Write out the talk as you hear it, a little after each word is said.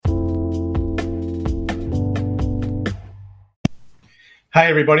Hey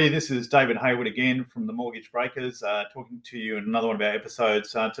everybody, this is David Hayward again from the MortgageBreakers, talking to you in another one of our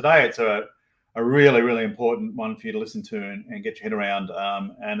episodes. Today it's a really, really important one for you to listen to and get your head around,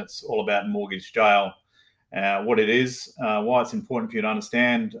 and it's all about mortgage jail, what it is, why it's important for you to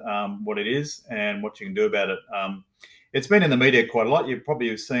understand what it is and what you can do about it. It's been in the media quite a lot. You probably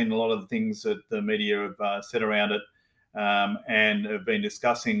have seen a lot of the things that the media have said around it, and have been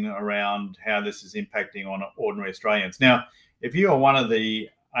discussing around how this is impacting on ordinary Australians. Now, if you are one of the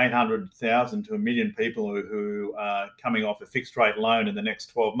 800,000 to 1 million people who are coming off a fixed rate loan in the next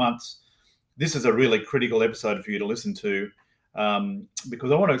 12 months, this is a really critical episode for you to listen to,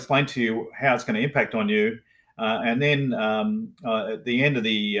 because I want to explain to you how it's going to impact on you. And then at the end of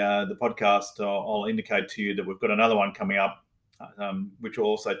the podcast, I'll indicate to you that we've got another one coming up, which will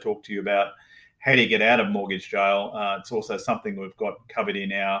also talk to you about how do you get out of mortgage jail. It's also something we've got covered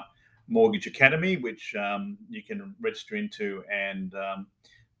in our Mortgage Academy, which you can register into and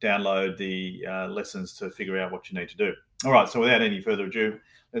download the lessons to figure out what you need to do. All right, so without any further ado,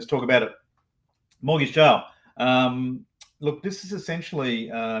 let's talk about it. Mortgage jail. Look, this is essentially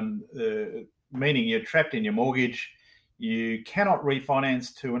meaning you're trapped in your mortgage. You cannot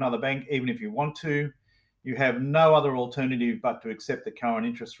refinance to another bank even if you want to. You have no other alternative but to accept the current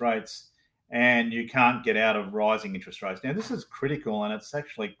interest rates, and you can't get out of rising interest rates. Now, this is critical, and it's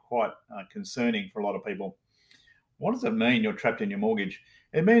actually quite concerning for a lot of people. What does it mean you're trapped in your mortgage?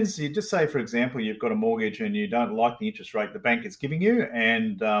 It means you just say, for example, you've got a mortgage and you don't like the interest rate the bank is giving you,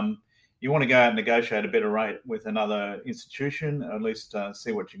 and you want to go out and negotiate a better rate with another institution, or at least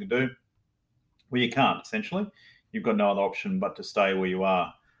see what you can do. Well, you can't, essentially. You've got no other option but to stay where you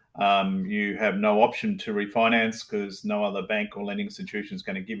are. You have no option to refinance because no other bank or lending institution is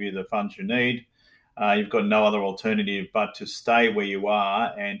going to give you the funds you need. You've got no other alternative but to stay where you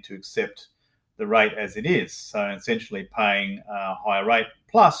are and to accept the rate as it is. So essentially paying a higher rate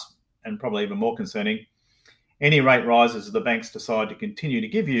plus, and probably even more concerning, any rate rises the banks decide to continue to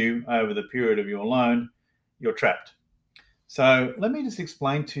give you over the period of your loan, you're trapped. So let me just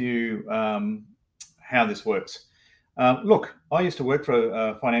explain to you how this works. Look, I used to work for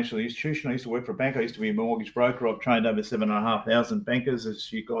a financial institution. I used to work for a bank. I used to be a mortgage broker. I've trained over 7,500 bankers,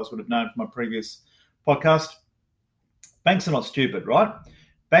 as you guys would have known from my previous podcast. Banks are not stupid, right?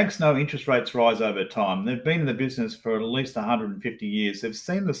 Banks know interest rates rise over time. They've been in the business for at least 150 years. They've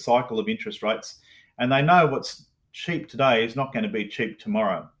seen the cycle of interest rates, and they know what's cheap today is not going to be cheap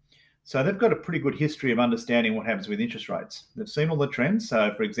tomorrow. So they've got a pretty good history of understanding what happens with interest rates. They've seen all the trends.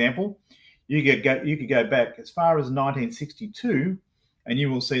 So, for example, you could go back as far as 1962, and you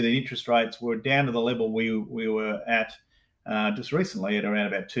will see that interest rates were down to the level we were at just recently at around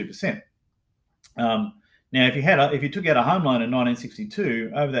about 2%. Now, if you took out a home loan in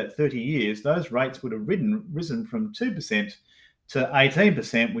 1962, over that 30 years, those rates would have risen from 2% to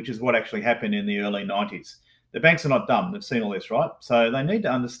 18%, which is what actually happened in the early 90s. The banks are not dumb. They've seen all this, right? So they need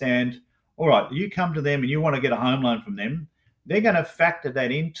to understand, all right, you come to them and you want to get a home loan from them, they're going to factor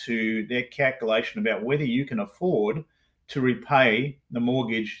that into their calculation about whether you can afford to repay the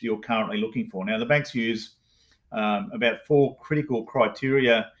mortgage you're currently looking for. Now, the banks use about 4 critical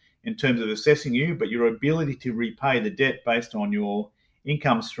criteria in terms of assessing you, but your ability to repay the debt based on your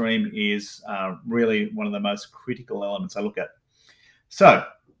income stream is really one of the most critical elements I look at. So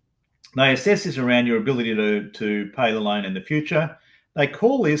they assess this around your ability to pay the loan in the future. They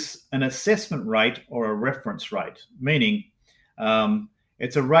call this an assessment rate or a reference rate, meaning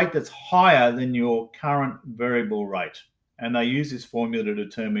it's a rate that's higher than your current variable rate. And they use this formula to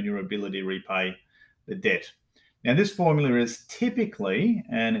determine your ability to repay the debt. Now, this formula is typically,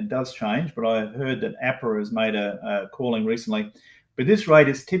 and it does change, but I've heard that APRA has made a calling recently, but this rate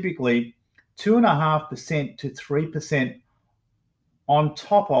is typically 2.5% to 3% on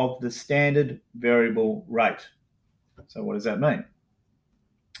top of the standard variable rate. So what does that mean?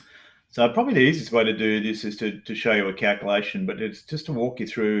 So probably the easiest way to do this is to show you a calculation, but it's just to walk you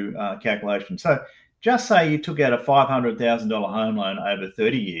through calculation. So just say you took out a $500,000 home loan over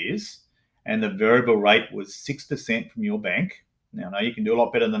 30 years and the variable rate was 6% from your bank. Now, I know you can do a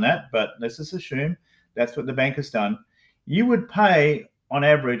lot better than that, but let's just assume that's what the bank has done. You would pay on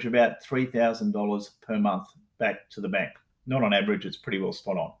average about $3,000 per month back to the bank. Not on average, it's pretty well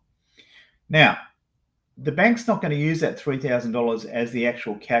spot on. Now, the bank's not going to use that $3,000 as the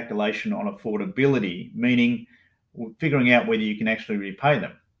actual calculation on affordability, meaning figuring out whether you can actually repay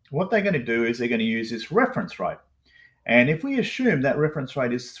them. What they're going to do is they're going to use this reference rate. And if we assume that reference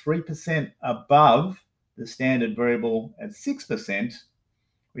rate is 3% above the standard variable at 6%,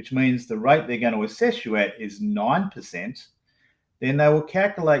 which means the rate they're going to assess you at is 9%, then they will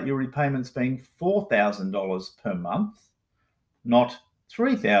calculate your repayments being $4,000 per month, not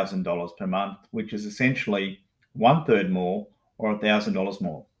 $3,000 per month, which is essentially 1/3 more or $1,000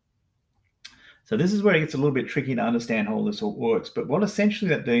 more. So this is where it gets a little bit tricky to understand how all this all works. But what essentially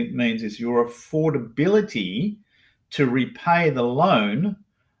that means is your affordability to repay the loan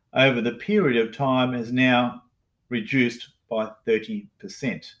over the period of time is now reduced by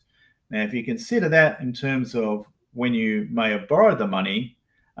 30%. Now, if you consider that in terms of when you may have borrowed the money,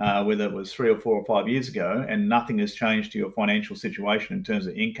 whether it was 3 or 4 or 5 years ago, and nothing has changed to your financial situation in terms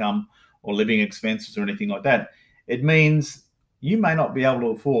of income or living expenses or anything like that, it means you may not be able to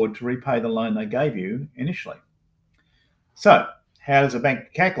afford to repay the loan they gave you initially. So how does a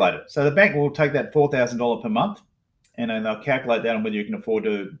bank calculate it? So the bank will take that $4,000 per month, and then they'll calculate that on whether you can afford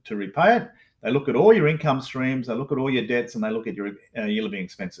to repay it. They look at all your income streams, they look at all your debts, and they look at your living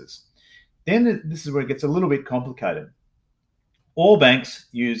expenses. Then this is where it gets a little bit complicated. All banks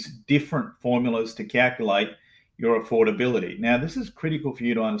use different formulas to calculate your affordability. Now, this is critical for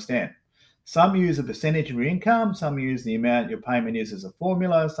you to understand. Some use a percentage of your income, some use the amount your payment is as a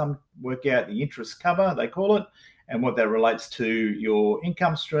formula, some work out the interest cover, they call it, and what that relates to your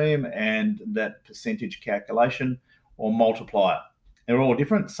income stream and that percentage calculation or multiplier. They're all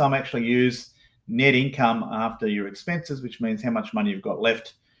different. Some actually use net income after your expenses, which means how much money you've got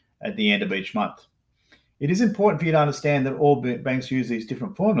left at the end of each month. It is important for you to understand that all banks use these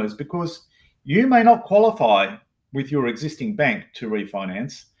different formulas because you may not qualify with your existing bank to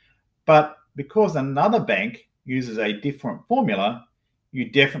refinance, but because another bank uses a different formula, you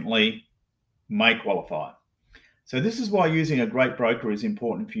definitely may qualify. So this is why using a great broker is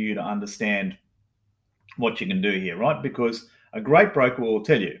important for you to understand what you can do here, right? Because a great broker will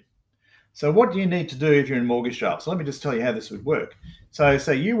tell you. So what do you need to do if you're in mortgage jail? So let me just tell you how this would work. So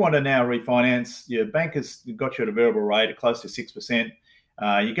you want to now refinance, your bank has got you at a variable rate of close to 6%.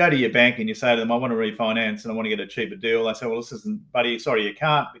 You go to your bank and you say to them, I want to refinance and I want to get a cheaper deal. They say, well, listen, buddy, sorry, you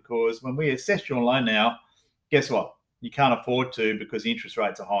can't, because when we assess your loan now, guess what? You can't afford to because the interest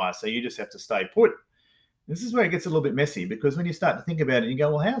rates are higher. So you just have to stay put. This is where it gets a little bit messy, because when you start to think about it, you go,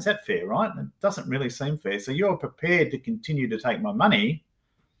 well, how's that fair, right? It doesn't really seem fair. So you're prepared to continue to take my money,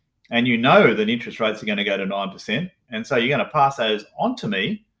 and you know that interest rates are going to go to 9%. And so you're going to pass those on to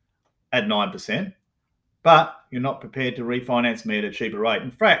me at 9%, but you're not prepared to refinance me at a cheaper rate.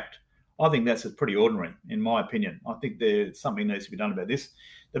 In fact, I think that's pretty ordinary, in my opinion. I think there's something needs to be done about this.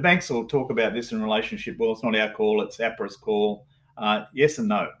 The banks will talk about this in relationship. Well, it's not our call, it's APRA's call. Yes and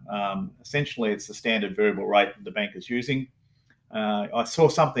no. Essentially, it's the standard variable rate that the bank is using. I saw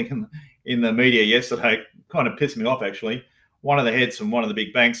something in the media yesterday, kind of pissed me off, actually. One of the heads from one of the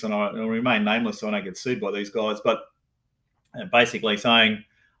big banks, and I'll remain nameless so I don't get sued by these guys, but basically saying,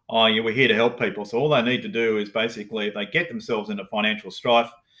 oh, yeah, we're here to help people. So all they need to do is basically, if they get themselves into financial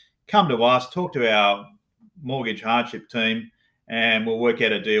strife, come to us, talk to our mortgage hardship team, and we'll work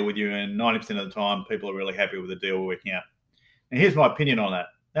out a deal with you. And 90% of the time, people are really happy with the deal we're working out. And here's my opinion on that.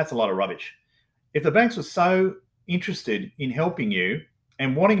 That's a lot of rubbish. If the banks were so interested in helping you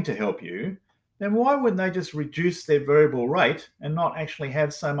and wanting to help you, then why wouldn't they just reduce their variable rate and not actually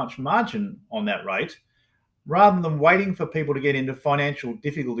have so much margin on that rate, rather than waiting for people to get into financial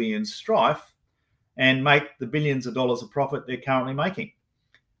difficulty and strife and make the billions of dollars of profit they're currently making?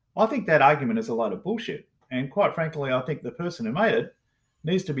 I think that argument is a load of bullshit. And quite frankly, I think the person who made it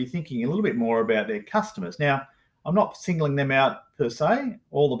needs to be thinking a little bit more about their customers. Now, I'm not singling them out per se.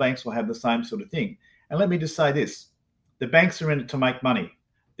 All the banks will have the same sort of thing. And let me just say this. The banks are in it to make money.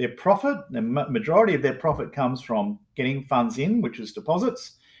 Their profit, the majority of their profit comes from getting funds in, which is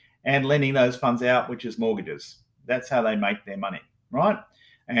deposits, and lending those funds out, which is mortgages. That's how they make their money, right?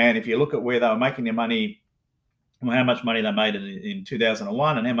 And if you look at where they were making their money, well, how much money they made in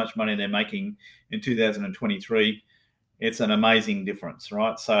 2001 and how much money they're making in 2023, it's an amazing difference,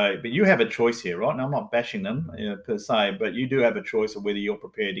 right? So, but you have a choice here, right? And I'm not bashing them per se, but you do have a choice of whether you're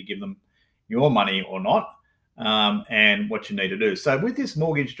prepared to give them your money or not, and what you need to do. So with this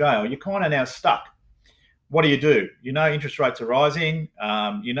mortgage jail, you're kind of now stuck. What do? You know interest rates are rising.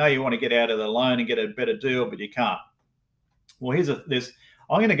 You know you want to get out of the loan and get a better deal, but you can't. Well,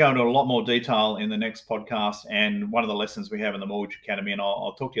 I'm going to go into a lot more detail in the next podcast, and one of the lessons we have in the Mortgage Academy, and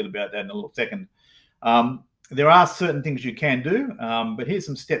I'll talk to you about that in a little second. There are certain things you can do, but here's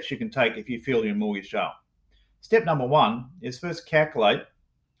some steps you can take if you feel you're in mortgage jail. Step number one is first calculate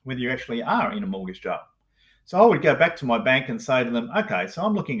whether you actually are in a mortgage jail. So I would go back to my bank and say to them, okay, so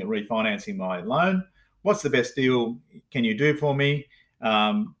I'm looking at refinancing my loan. What's the best deal can you do for me?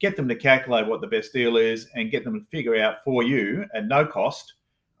 Get them to calculate what the best deal is and get them to figure out for you at no cost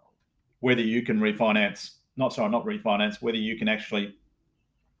whether you can whether you can actually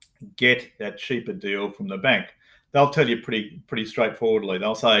get that cheaper deal from the bank. they'll tell you pretty straightforwardly.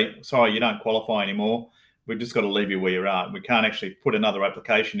 They'll say, sorry, you don't qualify anymore. We've just got to leave you where you're at. We can't actually put another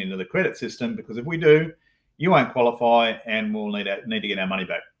application into the credit system, because if we do, you won't qualify and we'll need to get our money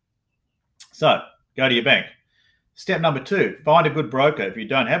back. So go to your bank. Step number 2, find a good broker. If you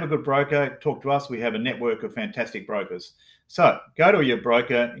don't have a good broker, talk to us. We have a network of fantastic brokers. So go to your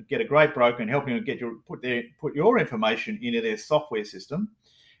broker, get a great broker, and help them put your information into their software system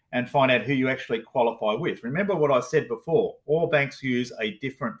and find out who you actually qualify with. Remember what I said before, all banks use a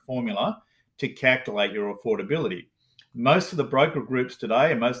different formula to calculate your affordability. Most of the broker groups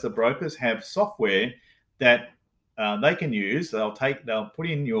today and most of the brokers have software that they can use. They'll put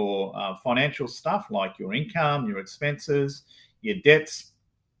in your financial stuff like your income, your expenses, your debts,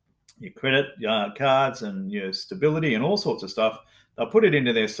 your credit cards, and your stability and all sorts of stuff. They'll put it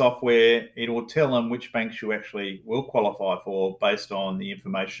into their software. It will tell them which banks you actually will qualify for based on the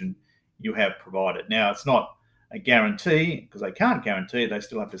information you have provided. Now, it's not a guarantee, because they can't guarantee it. They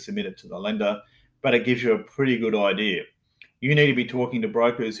still have to submit it to the lender, but it gives you a pretty good idea. You need to be talking to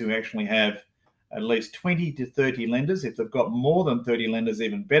brokers who actually have at least 20 to 30 lenders. If they've got more than 30 lenders,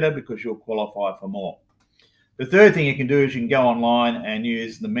 even better, because you'll qualify for more. The third thing you can do is you can go online and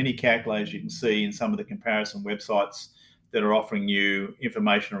use the many calculators you can see in some of the comparison websites that are offering you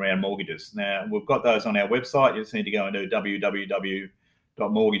information around mortgages. Now, we've got those on our website. You just need to go and do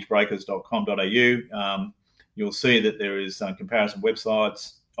www.mortgagebreakers.com.au. You'll see that there is comparison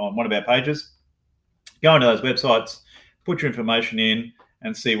websites on one of our pages. Go into those websites, put your information in,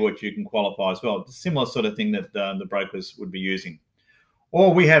 and see what you can qualify as well. It's a similar sort of thing that the brokers would be using.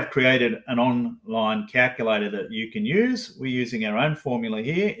 Or we have created an online calculator that you can use. We're using our own formula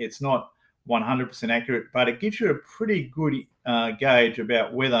here. It's not 100% accurate, but it gives you a pretty good gauge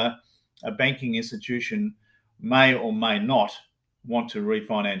about whether a banking institution may or may not want to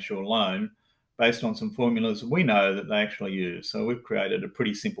refinance your loan based on some formulas we know that they actually use. So we've created a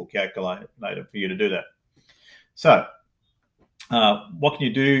pretty simple calculator for you to do that. So what can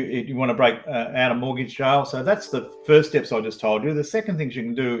you do if you want to break out of mortgage jail? So that's the first steps I just told you. The second things you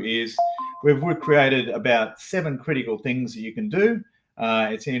can do is we've created about 7 critical things that you can do.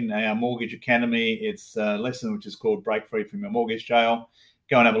 It's in our Mortgage Academy. It's a lesson which is called Break Free from Your Mortgage Jail.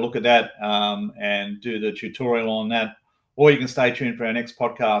 Go and have a look at that and do the tutorial on that. Or you can stay tuned for our next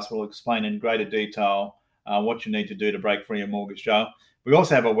podcast. We'll explain in greater detail what you need to do to break free of mortgage jail. We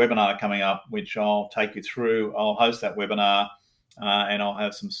also have a webinar coming up, which I'll take you through. I'll host that webinar and I'll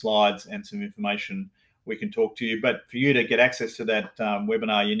have some slides and some information we can talk to you. But for you to get access to that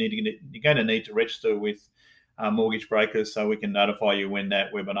webinar, you're going to need to register with Mortgage Breakers so we can notify you when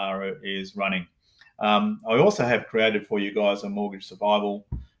that webinar is running. I also have created for you guys a mortgage survival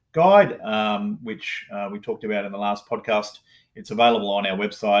guide, which we talked about in the last podcast. It's available on our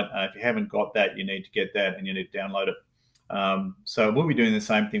website. If you haven't got that, you need to get that and you need to download it. So we'll be doing the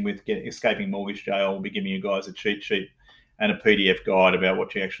same thing with escaping mortgage jail. We'll be giving you guys a cheat sheet and a PDF guide about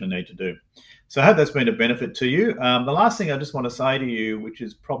what you actually need to do. So I hope that's been a benefit to you. The last thing I just want to say to you, which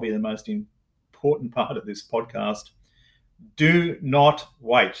is probably the most important part of this podcast, do not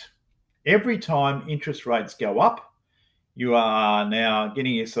wait. Every time interest rates go up, you are now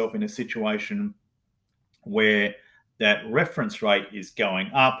getting yourself in a situation where that reference rate is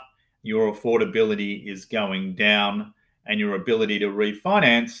going up, your affordability is going down, and your ability to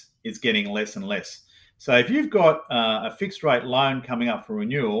refinance is getting less and less. So if you've got a fixed rate loan coming up for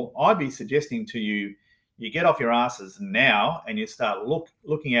renewal, I'd be suggesting to you, you get off your asses now and you start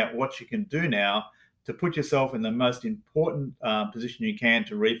looking at what you can do now to put yourself in the most important position you can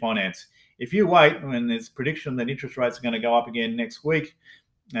to refinance. If you wait when there's prediction that interest rates are going to go up again next week,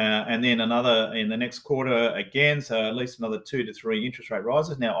 and then another in the next quarter again, so at least another 2 to 3 interest rate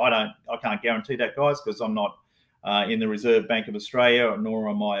rises. Now, I can't guarantee that, guys, because I'm not in the Reserve Bank of Australia, nor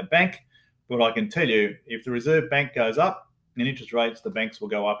am I a bank. But I can tell you, if the Reserve Bank goes up in interest rates, the banks will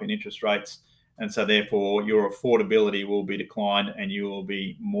go up in interest rates. And so therefore, your affordability will be declined and you will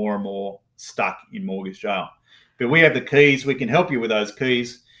be more and more stuck in mortgage jail. But we have the keys. We can help you with those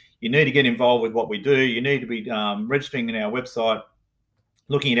keys. You need to get involved with what we do. You need to be registering in our website,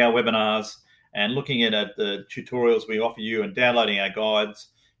 looking at our webinars and looking at the tutorials we offer you and downloading our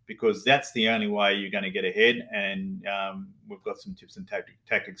guides, because that's the only way you're going to get ahead. And we've got some tips and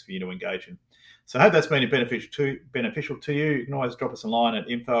tactics for you to engage in. So I hope that's been beneficial to you. You can always drop us a line at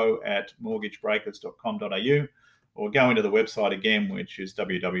info@mortgagebreakers.com.au or go into the website again, which is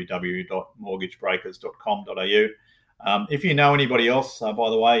www.mortgagebreakers.com.au. If you know anybody else, by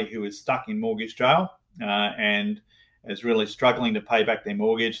the way, who is stuck in mortgage jail and is really struggling to pay back their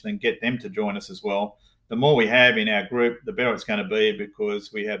mortgage, then get them to join us as well. the more we have in our group, the better it's going to be,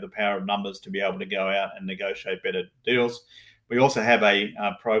 because we have the power of numbers to be able to go out and negotiate better deals. We also have a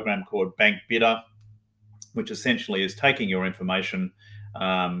program called BankBidder, which essentially is taking your information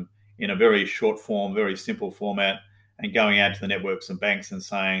in a very short form, very simple format, and going out to the networks and banks and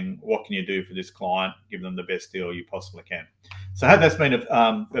saying, what can you do for this client? Give them the best deal you possibly can. So I hope that's been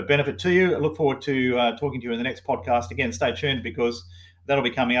a benefit to you. I look forward to talking to you in the next podcast. Again, stay tuned, because that'll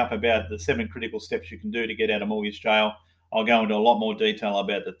be coming up about the 7 critical steps you can do to get out of mortgage jail. I'll go into a lot more detail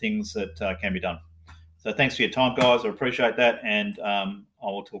about the things that can be done. So thanks for your time, guys. I appreciate that, and I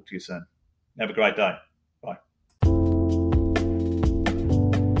will talk to you soon. Have a great day.